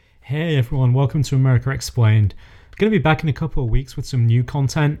Hey everyone, welcome to America Explained. I'm going to be back in a couple of weeks with some new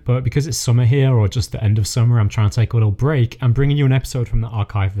content, but because it's summer here, or just the end of summer, I'm trying to take a little break. I'm bringing you an episode from the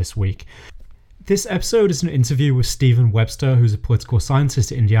archive this week. This episode is an interview with Stephen Webster, who's a political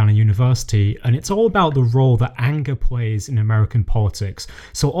scientist at Indiana University, and it's all about the role that anger plays in American politics.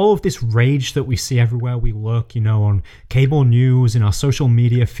 So all of this rage that we see everywhere we look, on cable news, in our social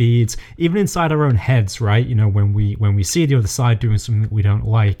media feeds, even inside our own heads, right? When we see the other side doing something that we don't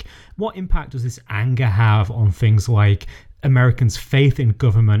like, what impact does this anger have on things like Americans' faith in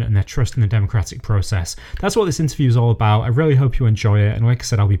government and their trust in the democratic process? That's what this interview is all about. I really hope you enjoy it, and like I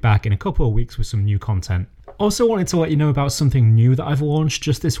said, I'll be back in a couple of weeks with some new content. Also wanted to let you know about something new that I've launched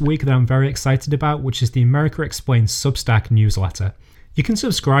just this week that I'm very excited about, which is the America Explained Substack newsletter. You can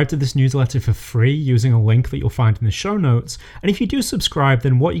subscribe to this newsletter for free using a link that you'll find in the show notes, and if you do subscribe,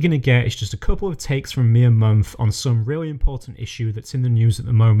 then what you're going to get is just a couple of takes from me a month on some really important issue that's in the news at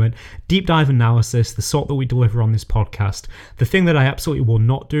the moment, deep dive analysis, the sort that we deliver on this podcast. The thing that I absolutely will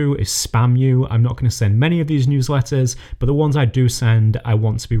not do is spam you. I'm not going to send many of these newsletters, but the ones I do send, I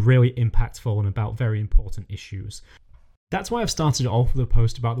want to be really impactful and about very important issues. That's why I've started off with a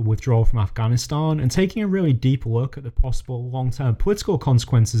post about the withdrawal from Afghanistan and taking a really deep look at the possible long-term political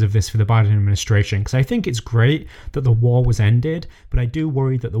consequences of this for the Biden administration, because I think it's great that the war was ended, but I do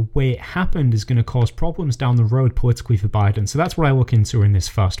worry that the way it happened is going to cause problems down the road politically for Biden, so that's what I look into in this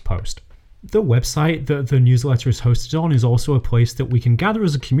first post. The website that the newsletter is hosted on is also a place that we can gather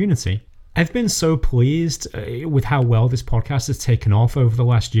as a community. I've been so pleased with how well this podcast has taken off over the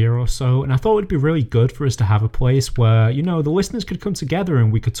last year or so, and I thought it would be really good for us to have a place where, the listeners could come together and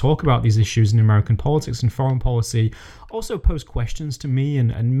we could talk about these issues in American politics and foreign policy, also pose questions to me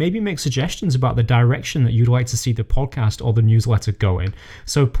and maybe make suggestions about the direction that you'd like to see the podcast or the newsletter go in.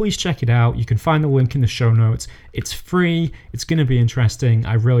 So please check it out. You can find the link in the show notes. It's free. It's going to be interesting.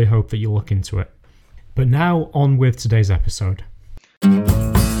 I really hope that you look into it. But now on with today's episode.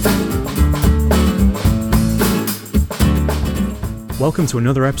 Welcome to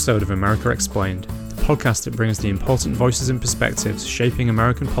another episode of America Explained, the podcast that brings the important voices and perspectives shaping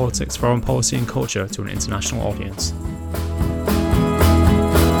American politics, foreign policy and culture to an international audience.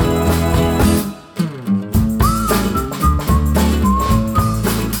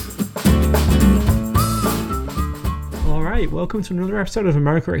 Alright, welcome to another episode of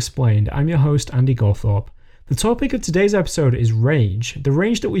America Explained. I'm your host, Andy Gawthorpe. The topic of today's episode is rage, the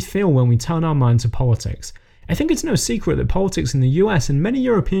rage that we feel when we turn our mind to politics. I think it's no secret that politics in the US and many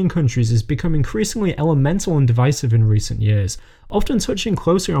European countries has become increasingly elemental and divisive in recent years, often touching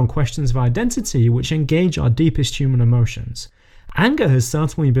closely on questions of identity which engage our deepest human emotions. Anger has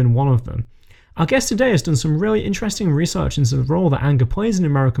certainly been one of them. Our guest today has done some really interesting research into the role that anger plays in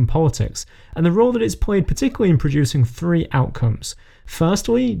American politics, and the role that it's played particularly in producing three outcomes.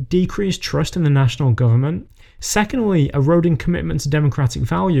 Firstly, decreased trust in the national government. Secondly, eroding commitment to democratic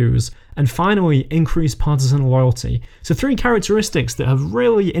values. And finally, increased partisan loyalty. So three characteristics that have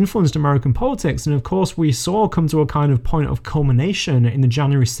really influenced American politics, and of course we saw come to a kind of point of culmination in the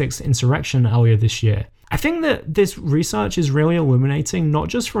January 6th insurrection earlier this year. I think that this research is really illuminating, not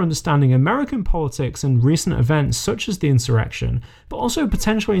just for understanding American politics and recent events such as the insurrection, but also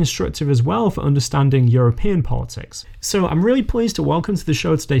potentially instructive as well for understanding European politics. So I'm really pleased to welcome to the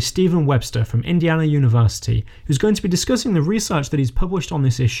show today Stephen Webster from Indiana University, who's going to be discussing the research that he's published on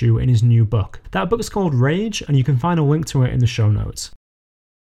this issue in his new book. That book is called Rage, and you can find a link to it in the show notes.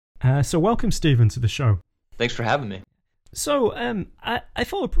 So welcome, Stephen, to the show. Thanks for having me. So, I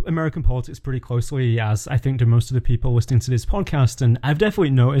follow American politics pretty closely, as I think do most of the people listening to this podcast, and I've definitely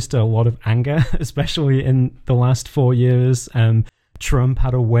noticed a lot of anger, especially in the last 4 years. Trump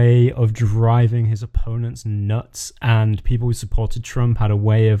had a way of driving his opponents nuts, and people who supported Trump had a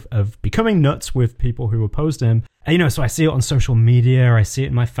way of becoming nuts with people who opposed him. And, so I see it on social media, I see it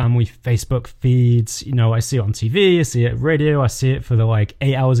in my family Facebook feeds, I see it on TV, I see it on radio, I see it for the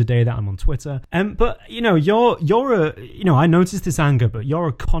 8 hours a day that I'm on Twitter. But I noticed this anger, but you're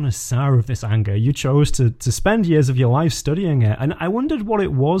a connoisseur of this anger. You chose to spend years of your life studying it, and I wondered what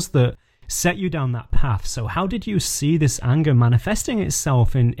it was that set you down that path. So how did you see this anger manifesting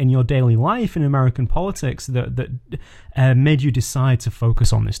itself in your daily life in American politics that made you decide to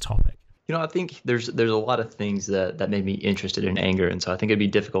focus on this topic? I think there's a lot of things that made me interested in anger, and so I think it'd be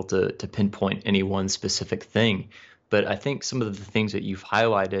difficult to pinpoint any one specific thing. But I think some of the things that you've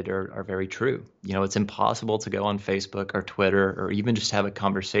highlighted are very true. It's impossible to go on Facebook or Twitter or even just have a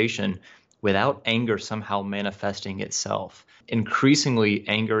conversation without anger somehow manifesting itself. Increasingly,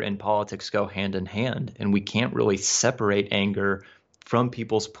 anger and politics go hand in hand, and we can't really separate anger from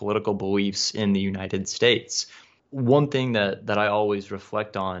people's political beliefs in the United States. One thing that I always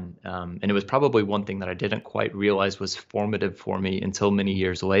reflect on, and it was probably one thing that I didn't quite realize was formative for me until many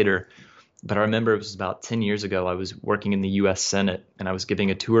years later. But I remember it was about 10 years ago. I was working in the U.S. Senate, and I was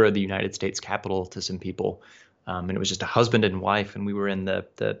giving a tour of the United States Capitol to some people, and it was just a husband and wife, and we were in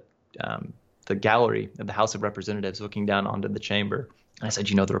the gallery of the House of Representatives, looking down onto the chamber. And I said,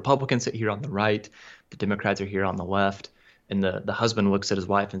 the Republicans sit here on the right, the Democrats are here on the left. And the husband looks at his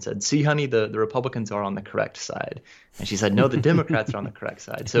wife and said, "See, honey, the Republicans are on the correct side." And she said, "No, the Democrats are on the correct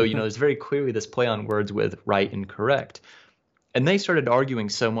side." So, there's very clearly this play on words with right and correct. And they started arguing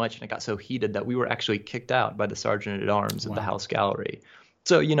so much, and it got so heated that we were actually kicked out by the Sergeant at Arms of the House Gallery.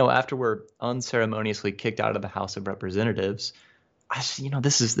 So, after we're unceremoniously kicked out of the House of Representatives, I said,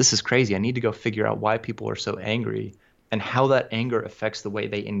 this is crazy. I need to go figure out why people are so angry and how that anger affects the way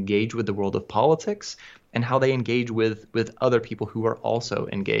they engage with the world of politics and how they engage with other people who are also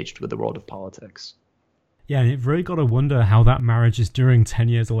engaged with the world of politics. Yeah, and you've really got to wonder how that marriage is doing 10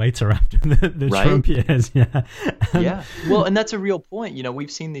 years later after the right? Trump years. Yeah. Yeah. Well, and that's a real point.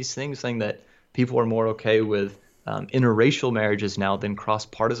 We've seen these things saying that people are more okay with interracial marriages now than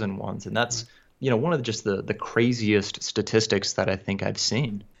cross-partisan ones. And that's, one of just the craziest statistics that I think I've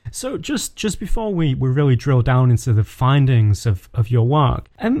seen. So just before we really drill down into the findings of your work,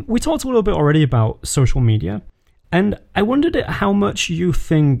 we talked a little bit already about social media, and I wondered how much you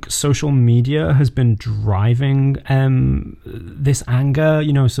think social media has been driving this anger,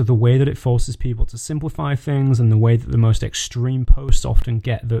 so the way that it forces people to simplify things and the way that the most extreme posts often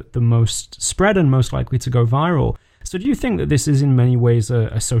get the most spread and most likely to go viral. So do you think that this is in many ways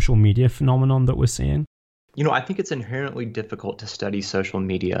a social media phenomenon that we're seeing? I think it's inherently difficult to study social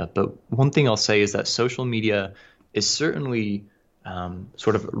media, but one thing I'll say is that social media is certainly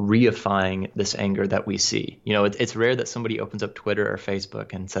sort of reifying this anger that we see. It's rare that somebody opens up Twitter or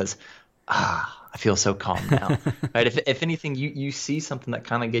Facebook and says, I feel so calm now. Right? If anything, you see something that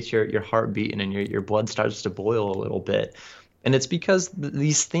kind of gets your heart beating and your blood starts to boil a little bit. And it's because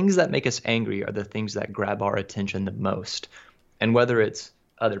these things that make us angry are the things that grab our attention the most. And whether it's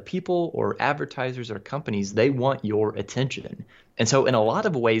other people or advertisers or companies, they want your attention. And so in a lot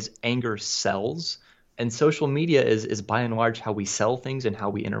of ways, anger sells. And social media is by and large how we sell things and how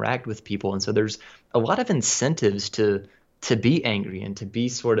we interact with people. And so there's a lot of incentives to be angry and to be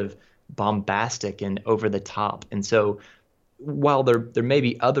sort of bombastic and over the top. And so while there may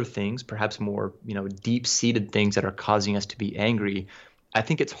be other things, perhaps more, deep-seated things that are causing us to be angry, I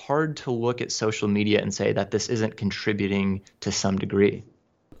think it's hard to look at social media and say that this isn't contributing to some degree.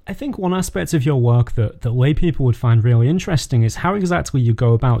 I think one aspect of your work that lay people would find really interesting is how exactly you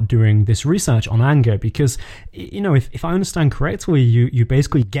go about doing this research on anger. Because, if I understand correctly, you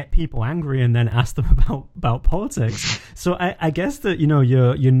basically get people angry and then ask them about politics. So I guess that,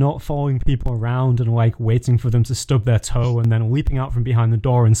 you're not following people around and waiting for them to stub their toe and then leaping out from behind the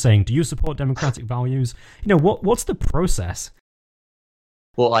door and saying, "Do you support democratic values?" What's the process?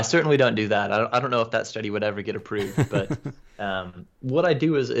 Well, I certainly don't do that. I don't know if that study would ever get approved, but what I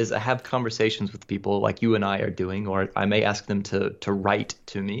do is I have conversations with people like you and I are doing, or I may ask them to write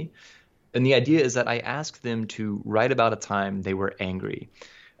to me. And the idea is that I ask them to write about a time they were angry.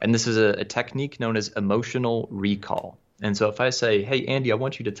 And this is a technique known as emotional recall. And so if I say, "Hey, Andy, I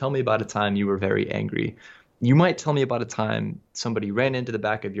want you to tell me about a time you were very angry," you might tell me about a time somebody ran into the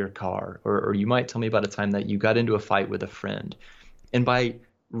back of your car, or you might tell me about a time that you got into a fight with a friend. And by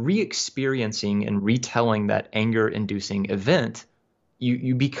re-experiencing and retelling that anger-inducing event,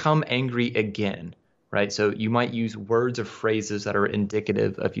 you become angry again, right? So you might use words or phrases that are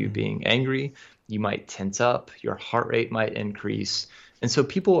indicative of you being angry. You might tense up, your heart rate might increase. And so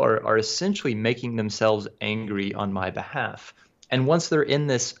people are essentially making themselves angry on my behalf. And once they're in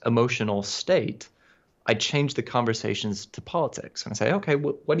this emotional state, I change the conversations to politics. And I say, okay,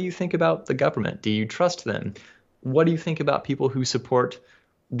 what do you think about the government? Do you trust them? What do you think about people who support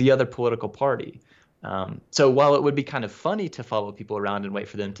the other political party? So while it would be kind of funny to follow people around and wait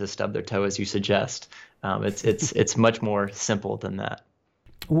for them to stub their toe, as you suggest, it's much more simple than that.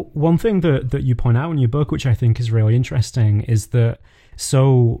 One thing that you point out in your book, which I think is really interesting, is that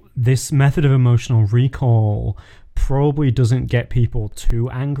this method of emotional recall probably doesn't get people too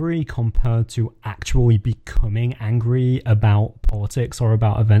angry compared to actually becoming angry about politics or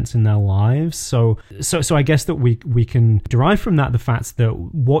about events in their lives. So I guess that we can derive from that the fact that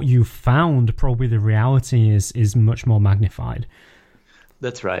what you found, probably the reality is much more magnified.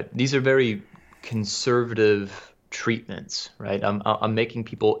 That's right. These are very conservative treatments, right? I'm making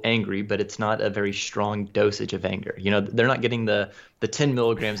people angry, but it's not a very strong dosage of anger. They're not getting the 10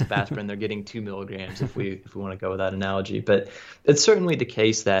 milligrams of aspirin, they're getting 2 milligrams if we want to go with that analogy. But it's certainly the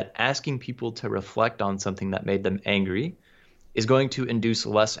case that asking people to reflect on something that made them angry is going to induce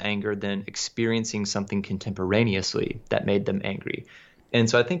less anger than experiencing something contemporaneously that made them angry. And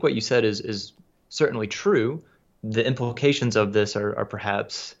so I think what you said is certainly true. The implications of this are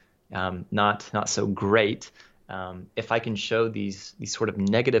perhaps not so great. If I can show these sort of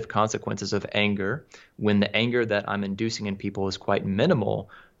negative consequences of anger when the anger that I'm inducing in people is quite minimal,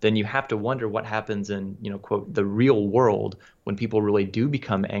 then you have to wonder what happens in, quote, the real world when people really do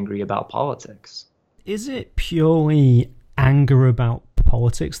become angry about politics. Is it purely anger about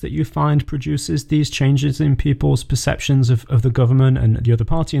politics that you find produces these changes in people's perceptions of the government and the other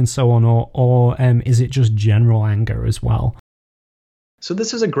party and so on, or is it just general anger as well? So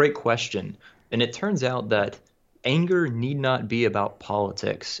this is a great question, and it turns out that anger need not be about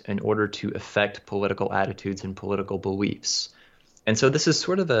politics in order to affect political attitudes and political beliefs. And so this is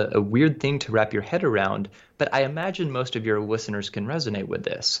sort of a weird thing to wrap your head around, but I imagine most of your listeners can resonate with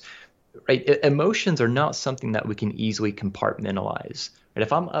this. Right? Emotions are not something that we can easily compartmentalize. Right?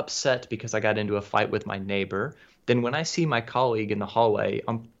 If I'm upset because I got into a fight with my neighbor, then when I see my colleague in the hallway,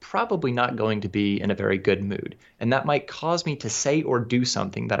 I'm probably not going to be in a very good mood. And that might cause me to say or do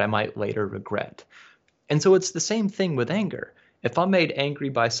something that I might later regret. And so it's the same thing with anger. If I'm made angry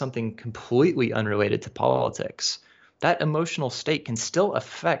by something completely unrelated to politics, that emotional state can still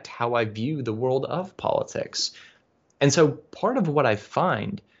affect how I view the world of politics. And so part of what I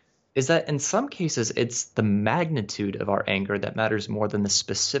find is that in some cases, it's the magnitude of our anger that matters more than the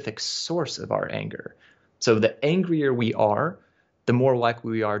specific source of our anger. So the angrier we are, the more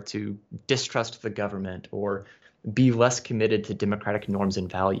likely we are to distrust the government or be less committed to democratic norms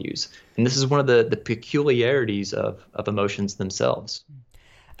and values. And this is one of the peculiarities of emotions themselves.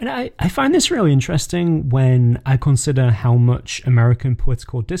 And I find this really interesting when I consider how much American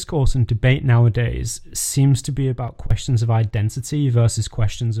political discourse and debate nowadays seems to be about questions of identity versus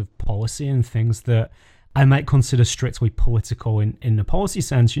questions of policy and things that I might consider strictly political in the policy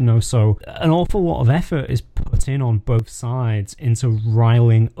sense, so an awful lot of effort is put in on both sides into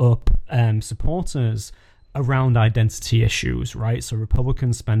riling up supporters around identity issues, right? So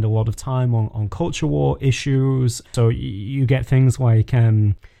Republicans spend a lot of time on culture war issues. So you get things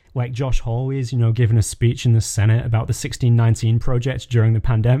like Josh Hawley is, giving a speech in the Senate about the 1619 Project during the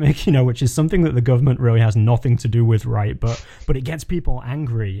pandemic, which is something that the government really has nothing to do with, right? But it gets people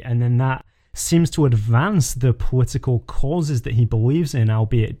angry, and then that seems to advance the political causes that he believes in,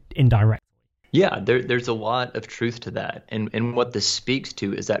 albeit indirectly. Yeah, there's a lot of truth to that. And what this speaks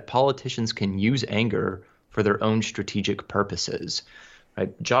to is that politicians can use anger for their own strategic purposes.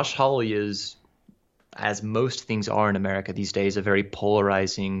 Right? Josh Hawley is, as most things are in America these days, a very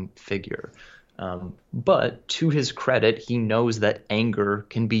polarizing figure. But to his credit, he knows that anger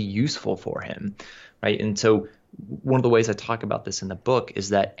can be useful for him, right? And so one of the ways I talk about this in the book is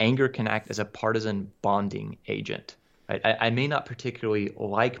that anger can act as a partisan bonding agent. Right? I may not particularly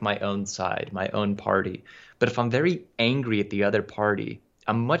like my own side, my own party, but if I'm very angry at the other party,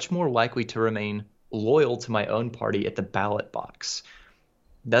 I'm much more likely to remain loyal to my own party at the ballot box.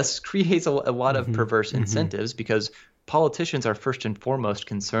 Thus creates a lot of perverse incentives because politicians are first and foremost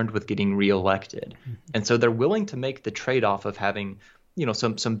concerned with getting reelected. And so they're willing to make the trade-off of having,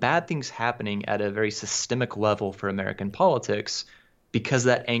 some bad things happening at a very systemic level for American politics because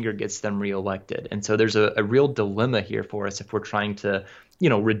that anger gets them reelected. And so there's a real dilemma here for us if we're trying to,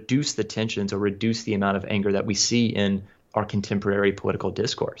 reduce the tensions or reduce the amount of anger that we see in our contemporary political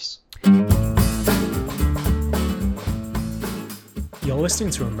discourse. You're listening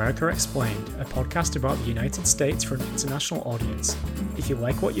to America Explained, a podcast about the United States for an international audience. If you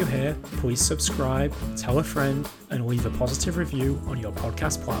like what you hear, please subscribe, tell a friend, and leave a positive review on your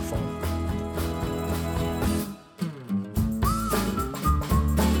podcast platform.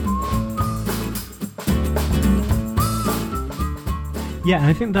 Yeah, and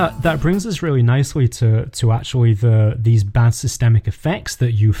I think that brings us really nicely to actually these bad systemic effects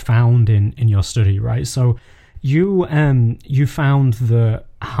that you found in your study, right? So you found that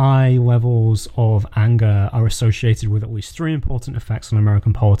high levels of anger are associated with at least three important effects on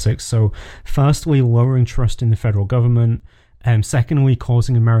American politics. So firstly, lowering trust in the federal government. Secondly,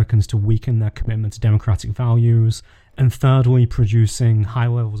 causing Americans to weaken their commitment to democratic values. And thirdly, producing high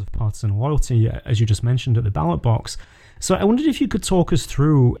levels of partisan loyalty, as you just mentioned, at the ballot box. So I wondered if you could talk us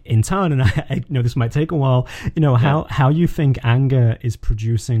through in turn, and I know this might take a while, how you think anger is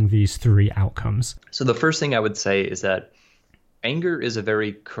producing these three outcomes. So the first thing I would say is that anger is a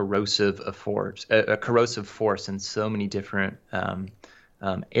very corrosive force in so many different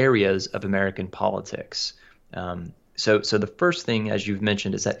areas of American politics. So the first thing, as you've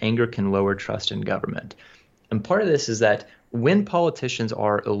mentioned, is that anger can lower trust in government. And part of this is that when politicians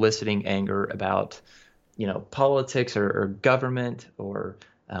are eliciting anger about, politics or government or,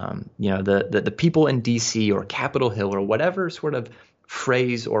 the people in DC or Capitol Hill or whatever sort of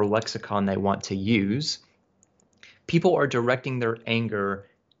phrase or lexicon they want to use, people are directing their anger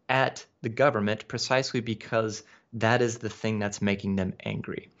at the government precisely because that is the thing that's making them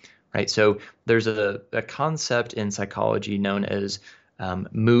angry, right? So there's a concept in psychology known as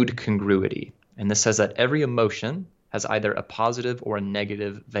mood congruity. And this says that every emotion has either a positive or a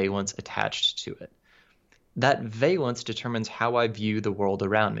negative valence attached to it. That valence determines how I view the world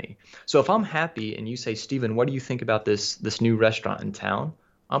around me. So if I'm happy and you say, Stephen, what do you think about this new restaurant in town?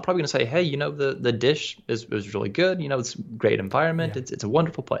 I'm probably going to say, hey, the dish is really good. It's a great environment. Yeah. It's a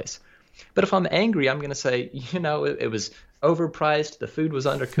wonderful place. But if I'm angry, I'm going to say, it was overpriced. The food was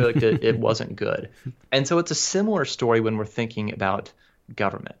undercooked. It wasn't good. And so it's a similar story when we're thinking about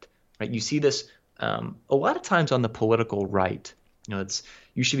government, right? You see this a lot of times on the political right.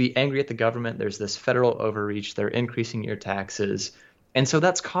 You should be angry at the government. There's this federal overreach. They're increasing your taxes. And so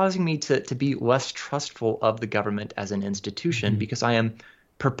that's causing me to be less trustful of the government as an institution because I am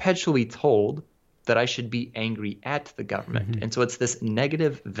perpetually told that I should be angry at the government. And so it's this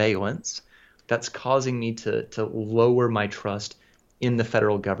negative valence that's causing me to lower my trust in the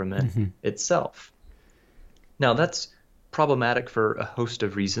federal government itself. Now, that's problematic for a host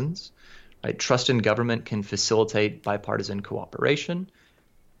of reasons. Right? Trust in government can facilitate bipartisan cooperation.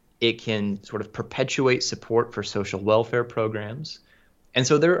 It can sort of perpetuate support for social welfare programs. And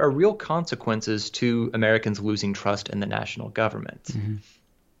so there are real consequences to Americans losing trust in the national government.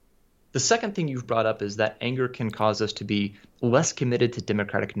 The second thing you've brought up is that anger can cause us to be less committed to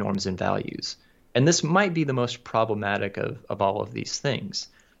democratic norms and values. And this might be the most problematic of all of these things,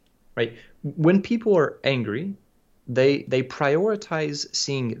 right? When people are angry, they prioritize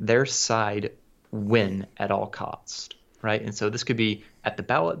seeing their side win at all costs, right? And so this could be at the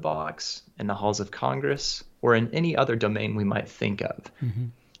ballot box, in the halls of Congress, or in any other domain we might think of.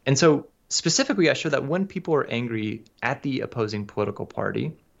 And so specifically, I show that when people are angry at the opposing political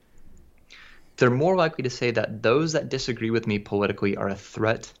party, they're more likely to say that those that disagree with me politically are a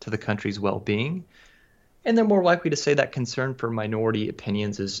threat to the country's well-being. And they're more likely to say that concern for minority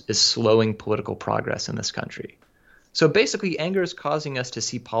opinions is slowing political progress in this country. So basically, anger is causing us to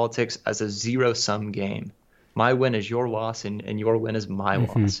see politics as a zero-sum game. My win is your loss, and your win is my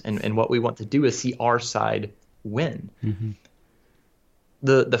loss. And what we want to do is see our side win.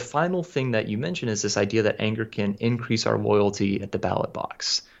 The final thing that you mentioned is this idea that anger can increase our loyalty at the ballot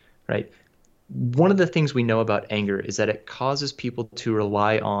box, right? One of the things we know about anger is that it causes people to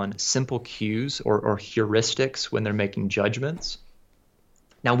rely on simple cues or heuristics when they're making judgments.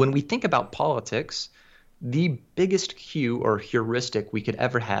 Now, when we think about politics, the biggest cue or heuristic we could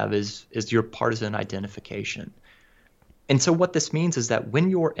ever have is your partisan identification. And so what this means is that when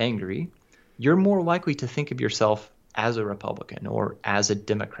you're angry, you're more likely to think of yourself as a Republican or as a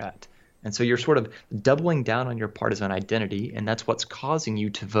Democrat. And so you're sort of doubling down on your partisan identity, and that's what's causing you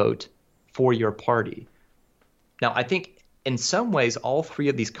to vote for your party. Now, I think in some ways, all three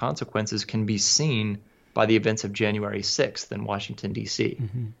of these consequences can be seen by the events of January 6th in Washington, D.C.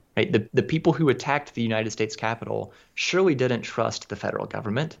 Right? The people who attacked the United States Capitol surely didn't trust the federal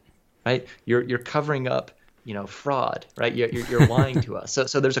government, right? You're covering up, fraud, right? You're lying to us.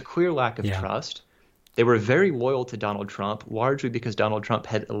 So there's a clear lack of trust. They were very loyal to Donald Trump, largely because Donald Trump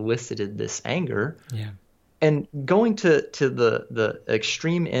had elicited this anger. And going to the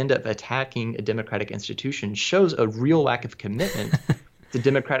extreme end of attacking a democratic institution shows a real lack of commitment to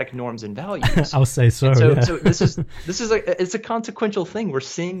democratic norms and values. I'll say so. So this is it's a consequential thing. We're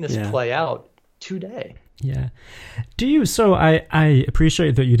seeing this play out today. Yeah. So I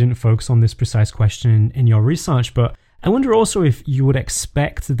appreciate that you didn't focus on this precise question in your research, but I wonder also if you would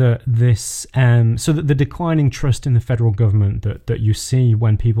expect that this, so that the declining trust in the federal government that you see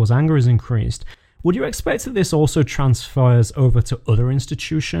when people's anger is increased, would you expect that this also transfers over to other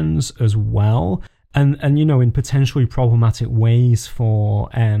institutions as well? And in potentially problematic ways for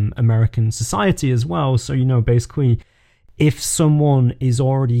American society as well. So, basically, if someone is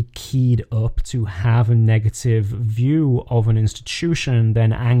already keyed up to have a negative view of an institution,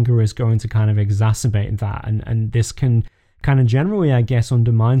 then anger is going to kind of exacerbate that. And this can kind of generally, I guess,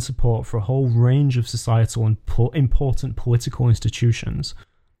 undermine support for a whole range of societal and important political institutions.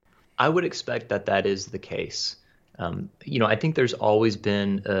 I would expect that is the case. I think there's always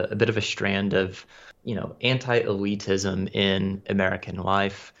been a bit of a strand of, anti-elitism in American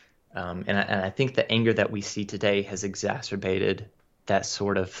life. And I think the anger that we see today has exacerbated that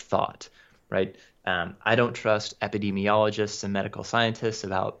sort of thought, right? I don't trust epidemiologists and medical scientists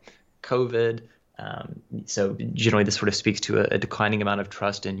about COVID. So generally, this sort of speaks to a declining amount of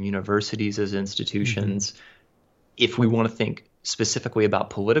trust in universities as institutions. If we want to think specifically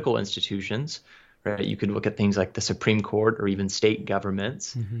about political institutions, right, you could look at things like the Supreme Court or even state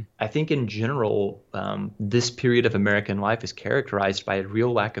governments. I think in general, this period of American life is characterized by a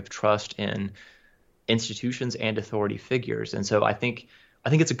real lack of trust in institutions and authority figures. And so I think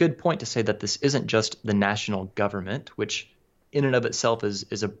it's a good point to say that this isn't just the national government, which in and of itself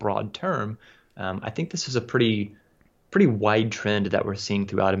is a broad term. I think this is a pretty wide trend that we're seeing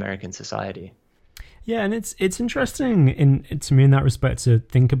throughout American society. Yeah, and it's interesting to me in that respect to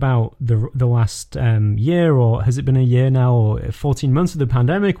think about the last year, or has it been a year now, or 14 months of the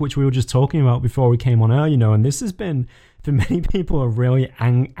pandemic, which we were just talking about before we came on air, and this has been, for many people, a really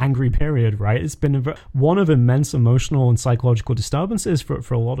angry period, right? It's been one of immense emotional and psychological disturbances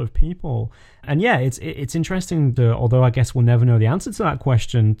for a lot of people. And yeah, it's interesting, although I guess we'll never know the answer to that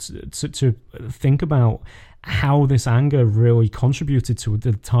question, to think about how this anger really contributed to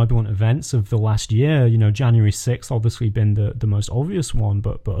the turbulent events of the last year. January 6th obviously been the most obvious one,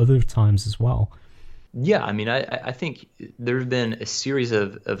 but other times as well. Yeah, I mean, I think there have been a series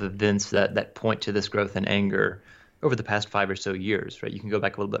of events that point to this growth in anger over the past 5 or so years, right? You can go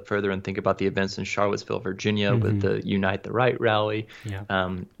back a little bit further and think about the events in Charlottesville, Virginia, with the Unite the Right rally.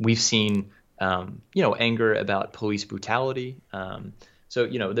 Yeah. We've seen, anger about police brutality. So,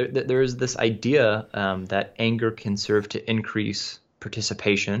 there is this idea that anger can serve to increase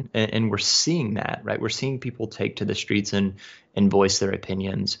participation, and we're seeing that, right? We're seeing people take to the streets and voice their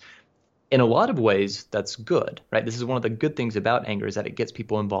opinions. In a lot of ways, that's good, right? This is one of the good things about anger, is that it gets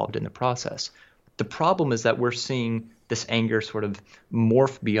people involved in the process. The problem is that we're seeing this anger sort of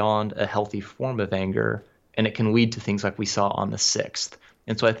morph beyond a healthy form of anger, and it can lead to things like we saw on the 6th.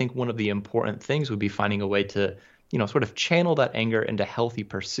 And so I think one of the important things would be finding a way to sort of channel that anger into healthy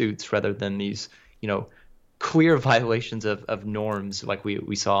pursuits rather than these, clear violations of norms like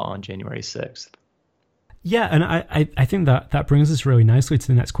we saw on January 6th. Yeah, and I think that brings us really nicely to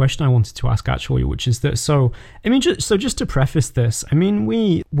the next question I wanted to ask, actually, which is that, just to preface this,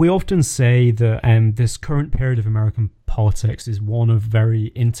 we often say that this current period of American politics is one of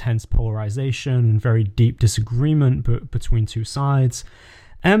very intense polarization and very deep disagreement between two sides.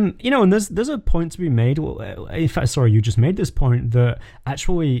 And there's a point to be made. Well, in fact, you just made this point that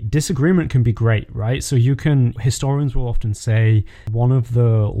actually disagreement can be great, right? So historians will often say one of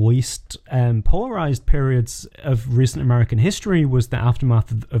the least polarized periods of recent American history was the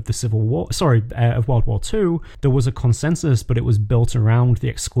aftermath of the Civil War, of World War II. There was a consensus, but it was built around the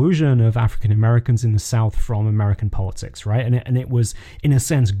exclusion of African Americans in the South from American politics, right? And it was, in a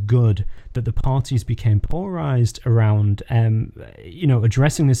sense, good that the parties became polarized around,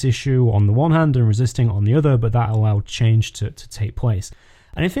 addressing this issue on the one hand and resisting on the other, but that allowed change to take place.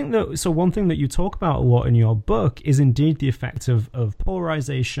 And I think that, one thing that you talk about a lot in your book is indeed the effect of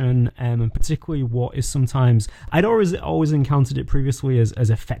polarization, and particularly what is sometimes, I'd always encountered it previously as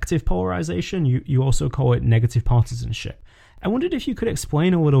effective polarization. You also call it negative partisanship. I wondered if you could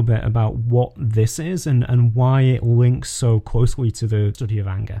explain a little bit about what this is and why it links so closely to the study of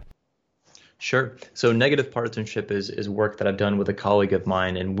anger. Sure. So negative partisanship is work that I've done with a colleague of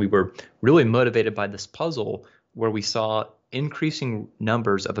mine, and we were really motivated by this puzzle where we saw increasing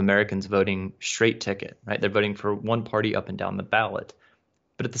numbers of Americans voting straight ticket, right? They're voting for one party up and down the ballot.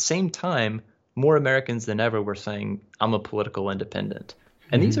 But at the same time, more Americans than ever were saying, I'm a political independent.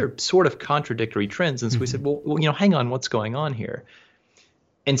 And these are sort of contradictory trends. And so we said, well, hang on, what's going on here?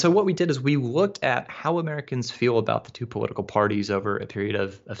 And so what we did is we looked at how Americans feel about the two political parties over a period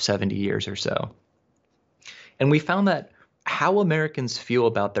of 70 years or so. And we found that how Americans feel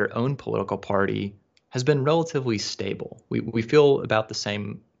about their own political party has been relatively stable. We feel about the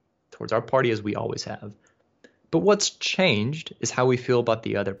same towards our party as we always have. But what's changed is how we feel about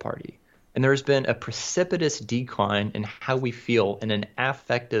the other party. And there's been a precipitous decline in how we feel in an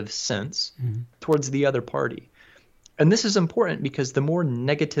affective sense towards the other party. And this is important because the more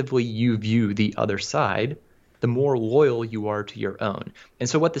negatively you view the other side, the more loyal you are to your own. And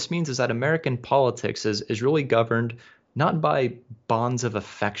so what this means is that American politics is really governed not by bonds of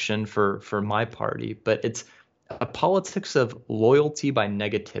affection for my party, but it's a politics of loyalty by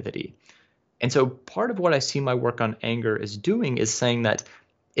negativity. And so part of what I see my work on anger is doing is saying that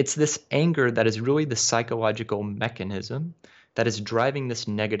it's this anger that is really the psychological mechanism that is driving this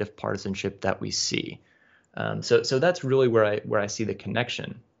negative partisanship that we see. So that's really where I see the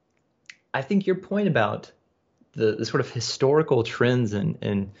connection. I think your point about the sort of historical trends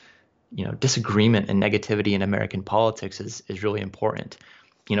and disagreement and negativity in American politics is really important.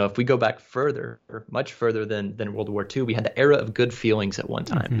 If we go back further, or much further than World War II, we had the era of good feelings at one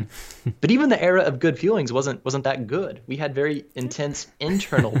time. But even the era of good feelings wasn't that good. We had very intense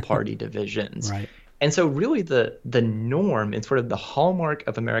internal party divisions. Right. And so really the norm and sort of the hallmark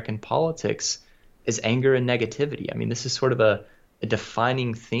of American politics is anger and negativity. I mean, this is sort of a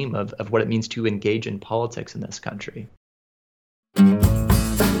defining theme of what it means to engage in politics in this country.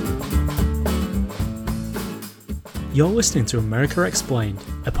 You're listening to America Explained,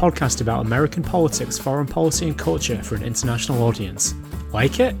 a podcast about American politics, foreign policy, and culture for an international audience.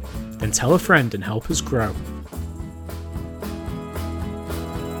 Like it? Then tell a friend and help us grow.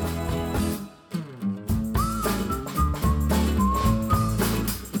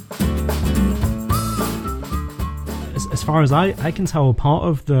 As far as I can tell, part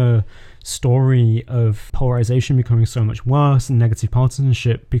of the story of polarization becoming so much worse and negative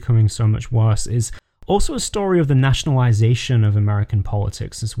partisanship becoming so much worse is also a story of the nationalization of American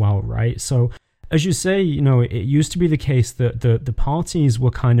politics as well, right? So, as you say, it used to be the case that the parties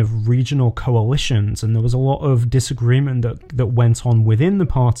were kind of regional coalitions, and there was a lot of disagreement that went on within the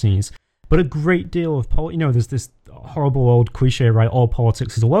parties. But a great deal of there's this horrible old cliche, right? All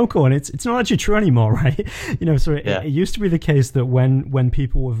politics is local, and it's not actually true anymore, right? It used to be the case that when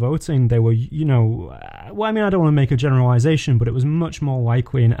people were voting, they were, I don't want to make a generalization, but it was much more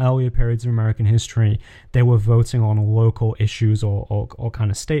likely in earlier periods of American history they were voting on local issues or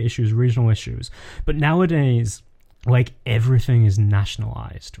kind of state issues, regional issues. But nowadays, like, everything is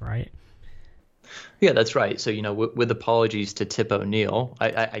nationalized, right? Yeah, that's right. So, with apologies to Tip O'Neill,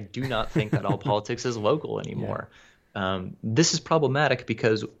 I do not think that all politics is local anymore. Yeah. This is problematic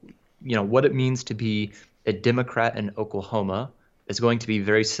because, what it means to be a Democrat in Oklahoma is going to be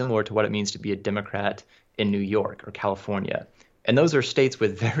very similar to what it means to be a Democrat in New York or California. And those are states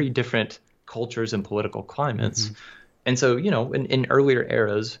with very different cultures and political climates. Mm-hmm. And so, in earlier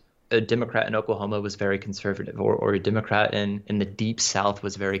eras, a Democrat in Oklahoma was very conservative, or a Democrat in the Deep South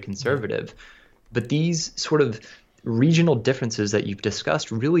was very conservative. Mm-hmm. But these sort of regional differences that you've discussed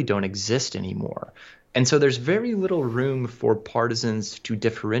really don't exist anymore. And so there's very little room for partisans to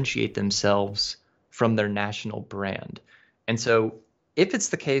differentiate themselves from their national brand. And so if it's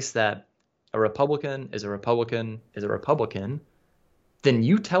the case that a Republican is a Republican is a Republican, then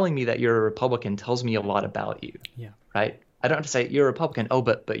you telling me that you're a Republican tells me a lot about you. Yeah. Right? I don't have to say you're a Republican. Oh,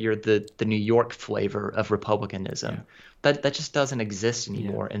 but you're the New York flavor of Republicanism. Yeah. That just doesn't exist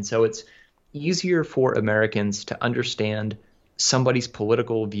anymore. Yeah. And so it's easier for Americans to understand somebody's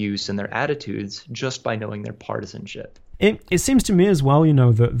political views and their attitudes just by knowing their partisanship. It seems to me as well,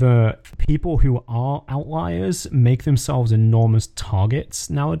 that the people who are outliers make themselves enormous targets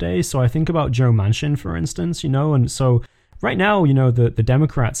nowadays. So I think about Joe Manchin, for instance, and so right now, the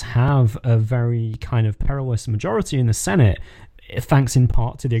Democrats have a very kind of perilous majority in the Senate, thanks in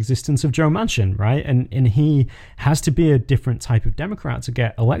part to the existence of Joe Manchin, right? And he has to be a different type of Democrat to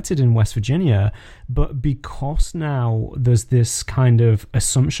get elected in West Virginia. But because now there's this kind of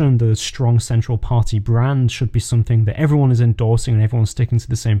assumption that a strong central party brand should be something that everyone is endorsing and everyone's sticking to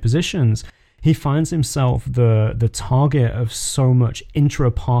the same positions, he finds himself the target of so much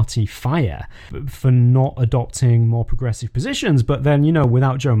intra-party fire for not adopting more progressive positions. But then,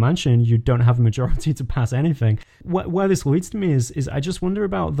 without Joe Manchin, you don't have a majority to pass anything. Where this leads to me is I just wonder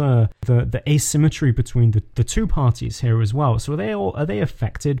about the asymmetry between the two parties here as well. So are they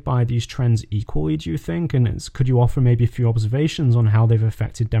affected by these trends equally, do you think? And could you offer maybe a few observations on how they've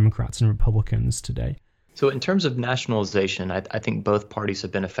affected Democrats and Republicans today? So in terms of nationalization, I think both parties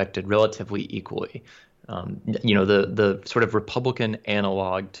have been affected relatively equally. The sort of Republican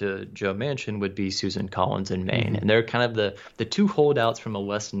analog to Joe Manchin would be Susan Collins in Maine. Mm-hmm. And they're kind of the two holdouts from a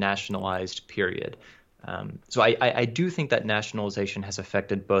less nationalized period. So I do think that nationalization has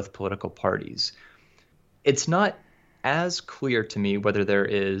affected both political parties. It's not as clear to me whether there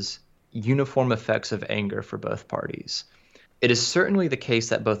is uniform effects of anger for both parties. It is certainly the case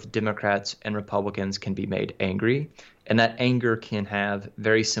that both Democrats and Republicans can be made angry, and that anger can have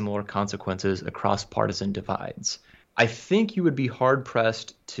very similar consequences across partisan divides. I think you would be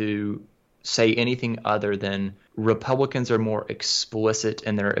hard-pressed to say anything other than Republicans are more explicit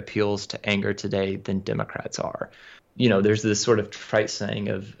in their appeals to anger today than Democrats are. There's this sort of trite saying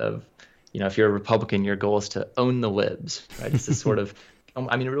of if you're a Republican, your goal is to own the libs, right? It's this sort of,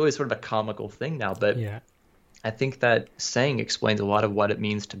 really sort of a comical thing now, but yeah. I think that saying explains a lot of what it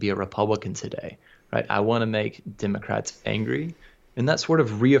means to be a Republican today, right? I want to make Democrats angry, And that sort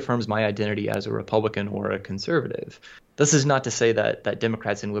of reaffirms my identity as a Republican or a conservative. This is not to say that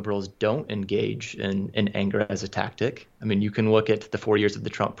Democrats and liberals don't engage in anger as a tactic. I mean, you can look at the 4 years of the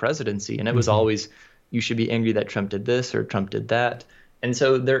Trump presidency, and it was always, you should be angry that Trump did this or Trump did that. And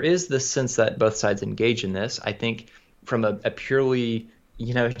so there is this sense that both sides engage in this. I think from a purely,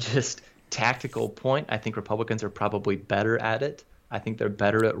 just tactical point, I think Republicans are probably better at it. I think they're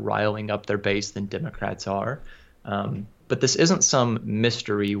better at riling up their base than Democrats are. But this isn't some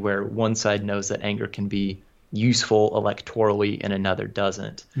mystery where one side knows that anger can be useful electorally and another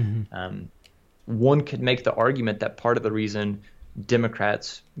doesn't. One could make the argument that part of the reason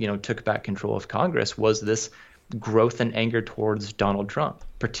Democrats, took back control of Congress was this growth in anger towards Donald Trump,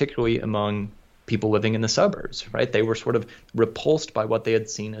 particularly among people living in the suburbs, right? They were sort of repulsed by what they had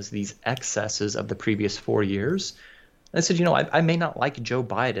seen as these excesses of the previous 4 years. I said, I may not like Joe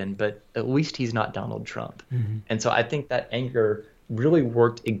Biden, but at least he's not Donald Trump. And so I think that anger really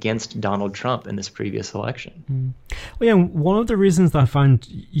worked against Donald Trump in this previous election. Well, yeah, one of the reasons that I find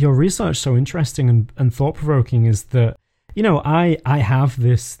your research so interesting and thought-provoking is that, I have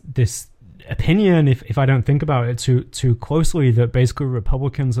this opinion, if I don't think about it too closely, that basically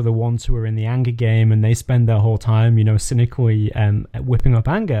Republicans are the ones who are in the anger game and they spend their whole time, cynically whipping up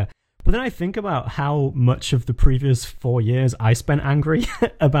anger. But then I think about how much of the previous 4 years I spent angry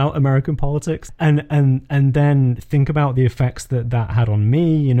about American politics, and then think about the effects that had on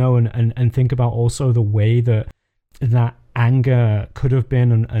me, and think about also the way that anger could have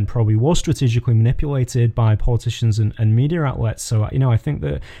been and probably was strategically manipulated by politicians and media outlets. So, I think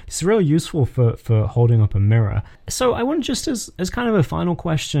that it's really useful for holding up a mirror. So I want, just as kind of a final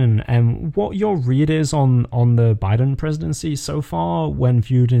question, what your read is on the Biden presidency so far when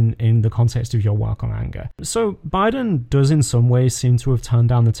viewed in the context of your work on anger. So Biden does in some ways seem to have turned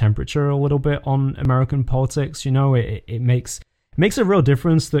down the temperature a little bit on American politics. It makes a real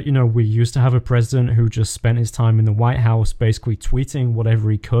difference that, we used to have a president who just spent his time in the White House basically tweeting whatever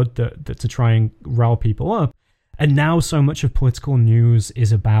he could that to try and rile people up. And now so much of political news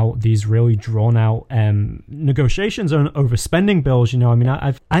is about these really drawn out negotiations over spending bills.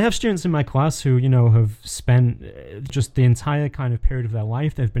 I have students in my class who, have spent just the entire kind of period of their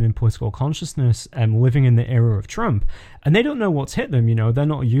life. They've been in political consciousness living in the era of Trump. And they don't know what's hit them. They're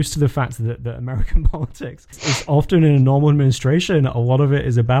not used to the fact that American politics is often in a normal administration. A lot of it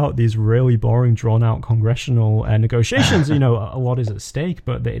is about these really boring, drawn out congressional negotiations. A lot is at stake,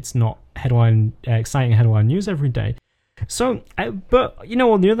 but it's not exciting headline news every day. So, but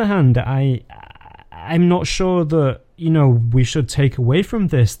on the other hand, I'm not sure that we should take away from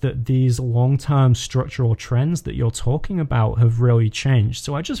this that these long-term structural trends that you're talking about have really changed.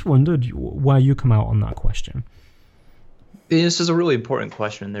 So I just wondered where you come out on that question. This is a really important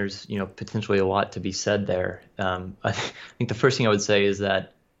question. There's potentially a lot to be said there. I think the first thing I would say is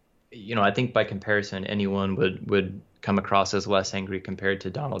that I think by comparison anyone would come across as less angry compared to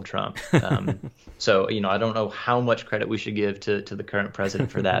Donald Trump. So I don't know how much credit we should give to the current president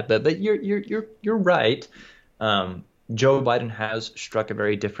for that. But you're right. Joe Biden has struck a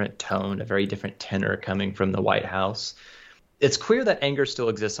very different tone, a very different tenor coming from the White House. It's clear that anger still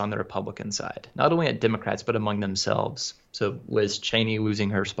exists on the Republican side, not only at Democrats, but among themselves. So Liz Cheney losing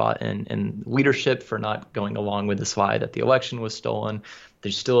her spot in leadership for not going along with the lie that the election was stolen.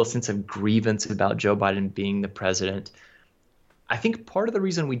 There's still a sense of grievance about Joe Biden being the president. I think part of the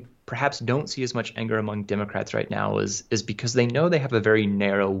reason we perhaps don't see as much anger among Democrats right now is because they know they have a very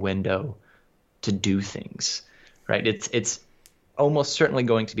narrow window to do things, right? It's almost certainly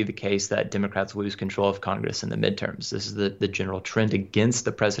going to be the case that Democrats lose control of Congress in the midterms. This is the general trend against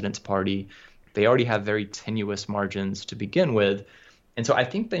the president's party. They already have very tenuous margins to begin with. And so I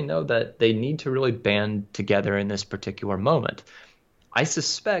think they know that they need to really band together in this particular moment. I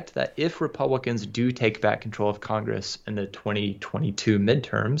suspect that if Republicans do take back control of Congress in the 2022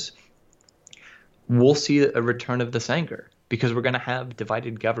 midterms, we'll see a return of this anger because we're going to have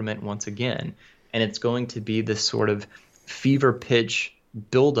divided government once again. And it's going to be this sort of fever pitch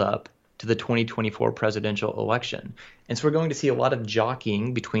buildup to the 2024 presidential election. And so we're going to see a lot of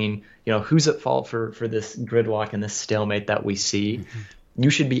jockeying between, who's at fault for this gridlock and this stalemate that we see. Mm-hmm. You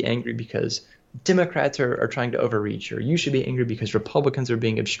should be angry because Democrats are trying to overreach, or you should be angry because Republicans are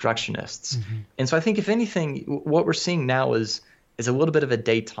being obstructionists. Mm-hmm. And so I think if anything, what we're seeing now is a little bit of a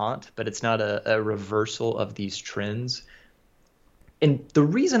détente, but it's not a reversal of these trends. And the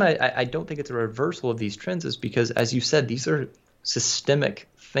reason I don't think it's a reversal of these trends is because, as you said, these are systemic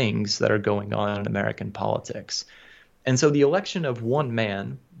things that are going on in American politics. And so the election of one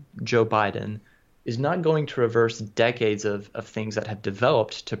man, Joe Biden, is not going to reverse decades of things that have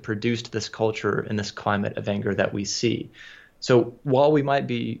developed to produce this culture and this climate of anger that we see. So while we might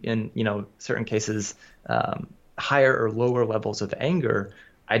be in, certain cases, higher or lower levels of anger,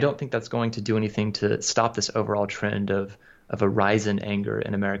 I don't think that's going to do anything to stop this overall trend of a rise in anger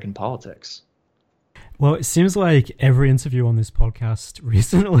in American politics. Well, it seems like every interview on this podcast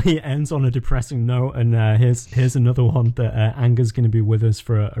recently ends on a depressing note, and here's another one that anger's going to be with us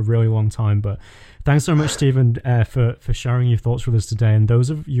for a really long time. But thanks so much, Stephen, for sharing your thoughts with us today. And those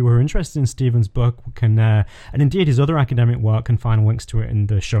of you who are interested in Stephen's book can, and indeed his other academic work, can find links to it in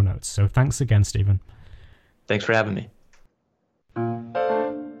the show notes. So thanks again, Stephen. Thanks for having me.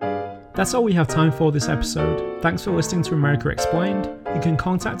 That's all we have time for this episode. Thanks for listening to America Explained. You can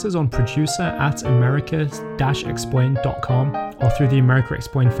contact us on producer@america-explained.com or through the America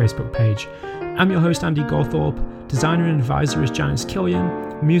Explained Facebook page. I'm your host, Andy Gawthorpe. Designer and advisor is Janice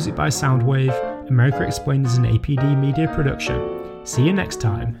Killian. Music by Soundwave. America Explained is an APD media production. See you next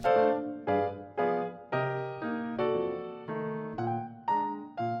time.